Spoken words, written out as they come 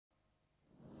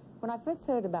When I first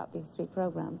heard about these 3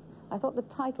 programs, I thought the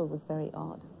title was very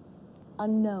odd.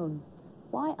 Unknown.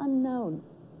 Why unknown?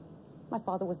 My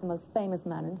father was the most famous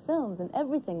man in films, and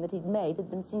everything that he'd made had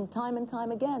been seen time and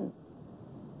time again.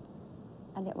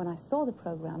 And yet when I saw the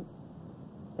programs,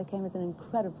 they came as an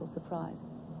incredible surprise.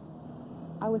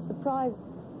 I was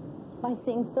surprised by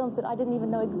seeing films that I didn't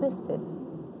even know existed.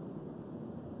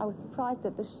 I was surprised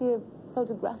at the sheer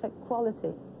photographic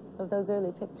quality of those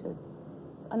early pictures.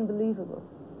 It's unbelievable.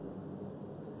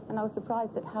 And I was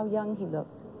surprised at how young he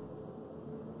looked.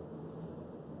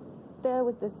 There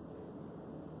was this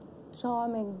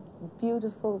charming,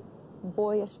 beautiful,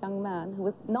 boyish young man who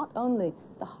was not only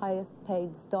the highest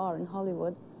paid star in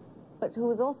Hollywood, but who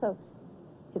was also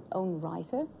his own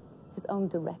writer, his own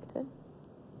director,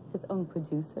 his own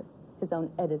producer, his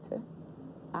own editor,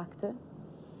 actor,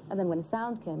 and then when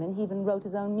sound came in, he even wrote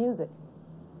his own music.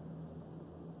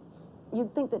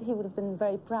 You'd think that he would have been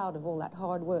very proud of all that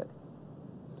hard work.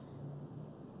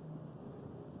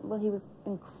 Well, he was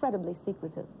incredibly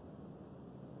secretive.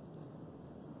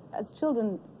 As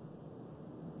children,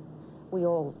 we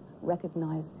all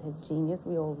recognized his genius.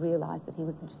 We all realized that he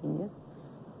was a genius.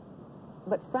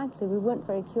 But frankly, we weren't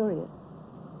very curious.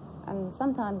 And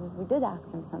sometimes if we did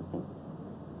ask him something,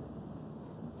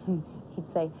 he'd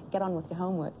say, "Get on with your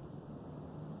homework."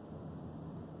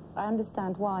 I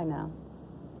understand why now.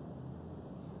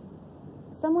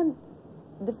 Someone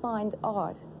defined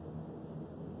art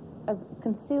as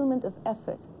concealment of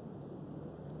effort.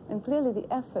 And clearly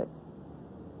the effort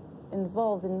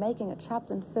involved in making a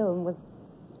Chaplin film was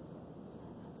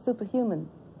superhuman,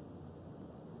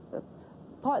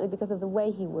 partly because of the way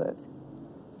he worked.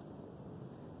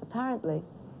 Apparently,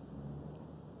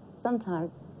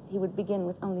 sometimes he would begin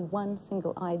with only one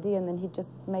single idea and then he'd just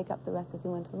make up the rest as he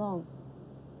went along.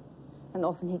 And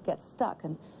often he'd get stuck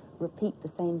and repeat the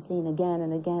same scene again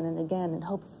and again and again in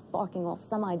hope of sparking off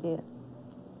some idea.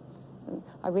 And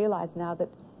I realize now that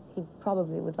he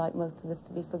probably would like most of this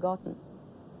to be forgotten.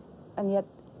 And yet,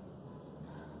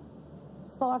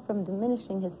 far from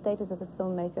diminishing his status as a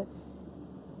filmmaker,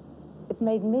 it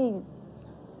made me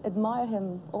admire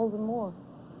him all the more.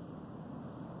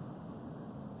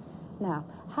 Now,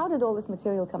 how did all this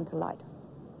material come to light?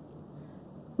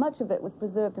 Much of it was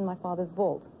preserved in my father's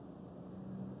vault.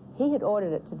 He had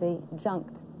ordered it to be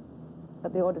junked,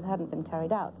 but the orders hadn't been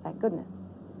carried out, thank goodness.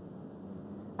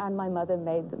 And my mother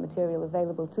made the material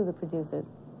available to the producers,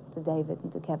 to David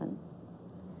and to Kevin.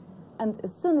 And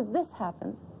as soon as this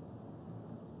happened,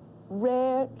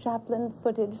 rare Chaplin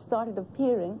footage started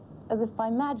appearing as if by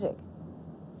magic.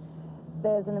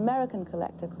 There's an American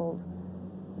collector called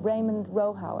Raymond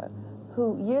Rohauer,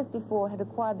 who years before had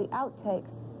acquired the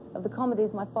outtakes of the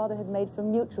comedies my father had made for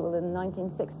Mutual in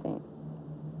 1916.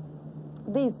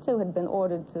 These too had been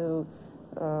ordered to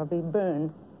be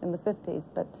burned in the 50s,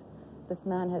 but this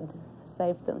man had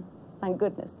saved them, thank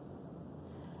goodness.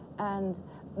 And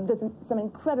there's some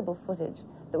incredible footage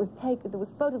that was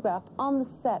photographed on the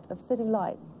set of City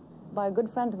Lights by a good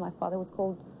friend of my father who was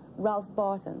called Ralph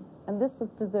Barton, and this was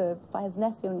preserved by his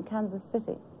nephew in Kansas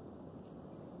City.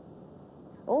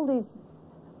 All these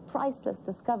priceless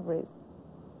discoveries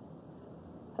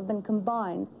have been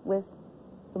combined with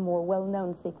the more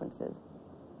well-known sequences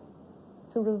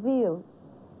to reveal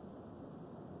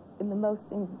in the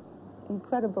most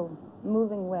incredible,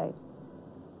 moving way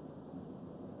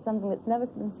something that's never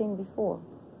been seen before,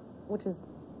 which is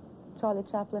Charlie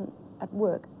Chaplin at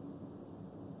work.